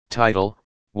Title: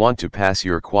 Want to pass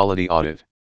your quality audit?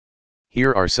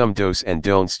 Here are some do's and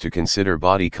don'ts to consider.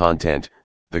 Body content: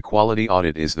 the quality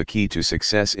audit is the key to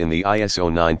success in the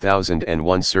ISO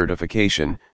 9001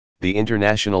 certification, the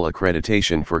international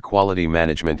accreditation for quality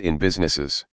management in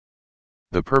businesses.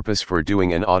 The purpose for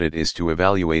doing an audit is to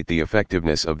evaluate the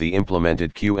effectiveness of the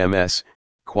implemented QMS,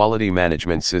 quality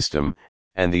management system,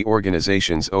 and the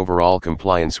organization's overall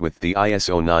compliance with the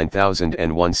ISO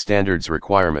 9001 standards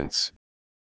requirements.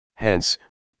 Hence,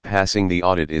 passing the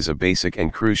audit is a basic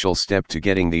and crucial step to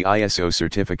getting the ISO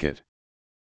certificate.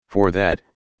 For that,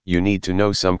 you need to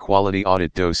know some quality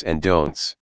audit do's and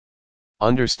don'ts.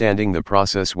 Understanding the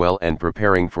process well and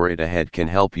preparing for it ahead can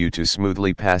help you to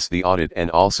smoothly pass the audit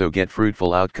and also get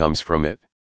fruitful outcomes from it.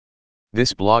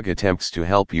 This blog attempts to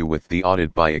help you with the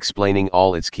audit by explaining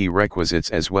all its key requisites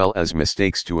as well as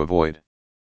mistakes to avoid.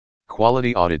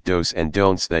 Quality audit do's and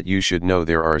don'ts that you should know.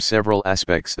 There are several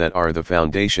aspects that are the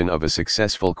foundation of a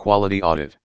successful quality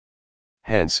audit.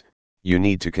 Hence, you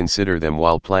need to consider them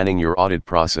while planning your audit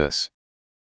process.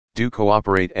 Do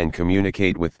cooperate and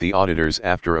communicate with the auditors.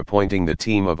 After appointing the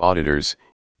team of auditors,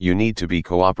 you need to be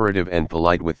cooperative and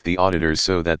polite with the auditors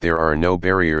so that there are no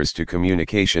barriers to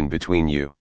communication between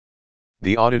you.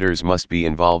 The auditors must be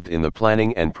involved in the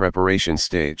planning and preparation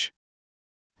stage.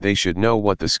 They should know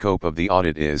what the scope of the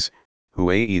audit is, who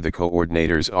the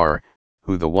coordinators are,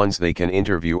 who the ones they can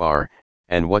interview are,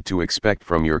 and what to expect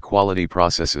from your quality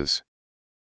processes.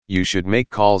 You should make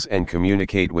calls and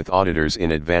communicate with auditors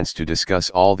in advance to discuss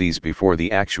all these before the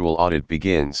actual audit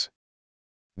begins.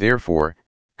 Therefore,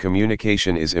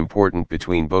 communication is important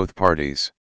between both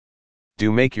parties.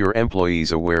 Do make your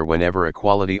employees aware whenever a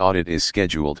quality audit is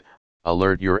scheduled.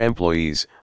 Alert your employees,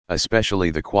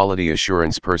 especially the quality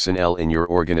assurance personnel in your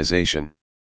organization.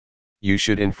 You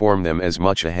should inform them as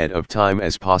much ahead of time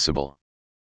as possible.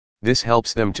 This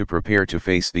helps them to prepare to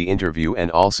face the interview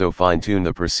and also fine-tune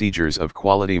the procedures of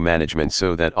quality management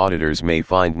so that auditors may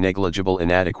find negligible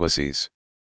inadequacies.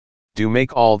 Do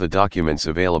make all the documents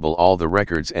available. All the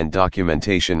records and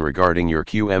documentation regarding your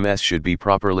QMS should be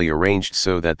properly arranged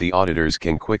so that the auditors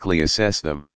can quickly assess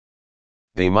them.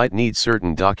 They might need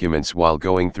certain documents while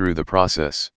going through the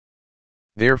process.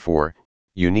 Therefore,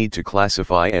 you need to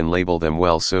classify and label them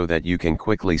well so that you can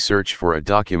quickly search for a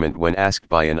document when asked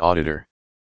by an auditor.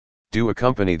 Do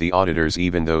accompany the auditors.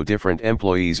 Even though different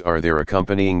employees are there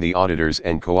accompanying the auditors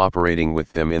and cooperating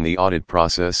with them in the audit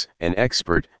process, an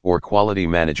expert or quality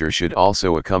manager should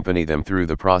also accompany them through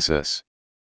the process.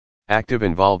 Active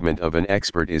involvement of an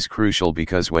expert is crucial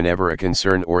because whenever a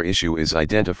concern or issue is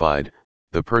identified,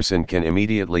 the person can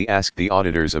immediately ask the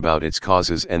auditors about its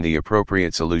causes and the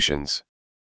appropriate solutions.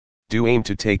 Do aim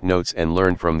to take notes and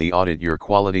learn from the audit. Your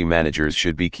quality managers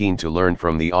should be keen to learn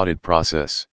from the audit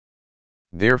process.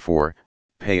 Therefore,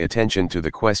 pay attention to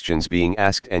the questions being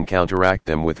asked and counteract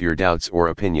them with your doubts or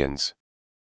opinions.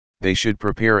 They should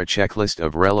prepare a checklist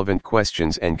of relevant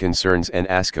questions and concerns and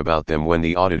ask about them when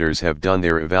the auditors have done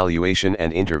their evaluation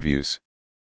and interviews.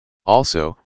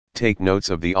 Also, take notes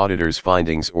of the auditor's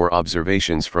findings or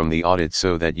observations from the audit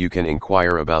so that you can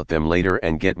inquire about them later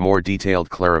and get more detailed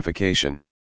clarification.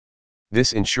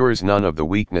 This ensures none of the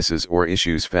weaknesses or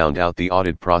issues found out the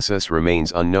audit process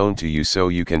remains unknown to you so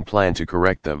you can plan to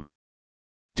correct them.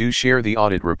 Do share the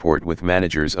audit report with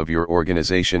managers of your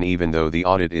organization. Even though the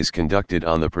audit is conducted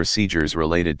on the procedures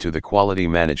related to the quality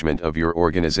management of your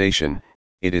organization,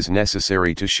 it is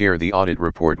necessary to share the audit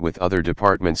report with other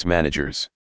departments' managers.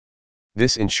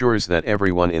 This ensures that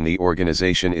everyone in the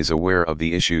organization is aware of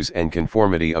the issues and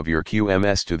conformity of your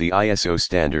QMS to the ISO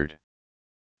standard.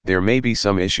 There may be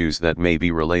some issues that may be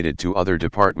related to other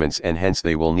departments and hence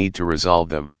they will need to resolve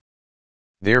them.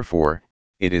 Therefore,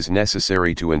 it is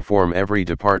necessary to inform every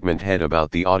department head about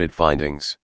the audit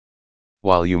findings.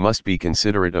 While you must be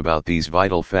considerate about these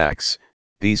vital facts,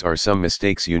 these are some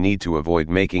mistakes you need to avoid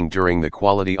making during the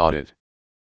quality audit.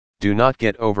 Do not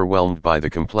get overwhelmed by the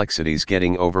complexities.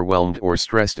 Getting overwhelmed or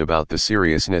stressed about the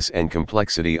seriousness and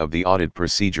complexity of the audit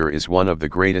procedure is one of the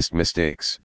greatest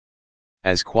mistakes.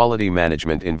 As quality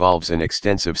management involves an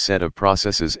extensive set of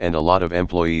processes and a lot of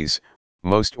employees,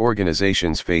 most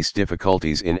organizations face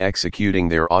difficulties in executing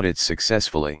their audits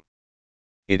successfully.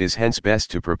 It is hence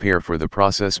best to prepare for the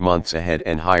process months ahead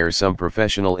and hire some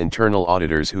professional internal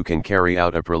auditors who can carry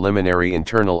out a preliminary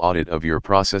internal audit of your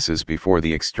processes before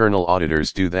the external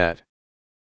auditors do that.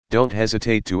 Don't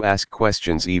hesitate to ask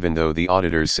questions. Even though the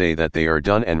auditors say that they are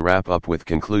done and wrap up with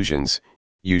conclusions,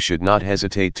 you should not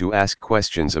hesitate to ask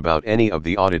questions about any of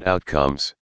the audit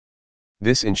outcomes.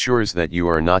 This ensures that you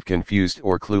are not confused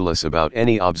or clueless about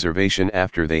any observation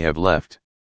after they have left.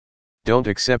 Don't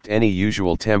accept any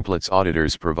usual templates.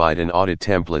 Auditors provide an audit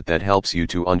template that helps you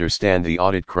to understand the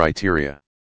audit criteria.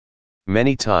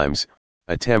 Many times,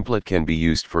 a template can be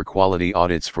used for quality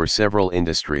audits for several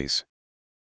industries.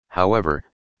 However,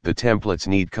 the templates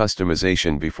need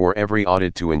customization before every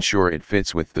audit to ensure it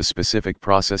fits with the specific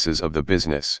processes of the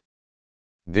business.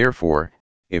 Therefore,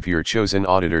 if your chosen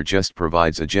auditor just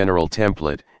provides a general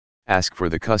template, ask for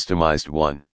the customized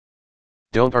one.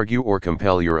 Don't argue or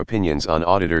compel your opinions on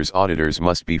auditors. Auditors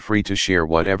must be free to share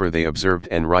whatever they observed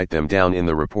and write them down in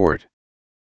the report.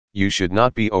 You should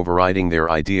not be overriding their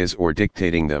ideas or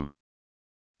dictating them.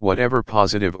 Whatever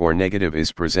positive or negative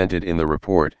is presented in the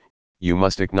report, you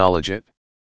must acknowledge it.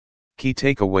 Key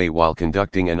takeaway: while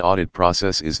conducting an audit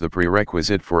process is the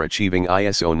prerequisite for achieving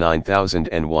ISO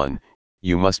 9001,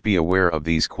 you must be aware of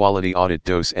these quality audit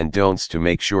do's and don'ts to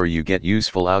make sure you get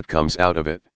useful outcomes out of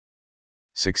it.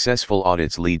 Successful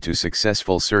audits lead to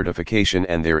successful certification,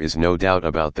 and there is no doubt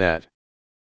about that.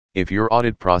 If your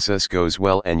audit process goes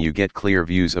well and you get clear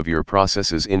views of your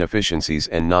process's inefficiencies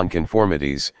and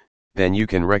nonconformities, then you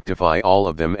can rectify all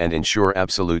of them and ensure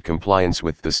absolute compliance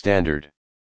with the standard.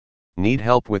 Need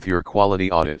help with your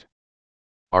quality audit?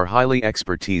 Our highly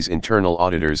expertise internal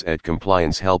auditors at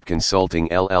Compliance Help Consulting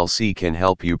LLC can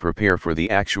help you prepare for the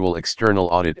actual external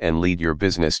audit and lead your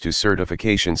business to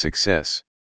certification success.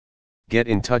 Get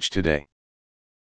in touch today.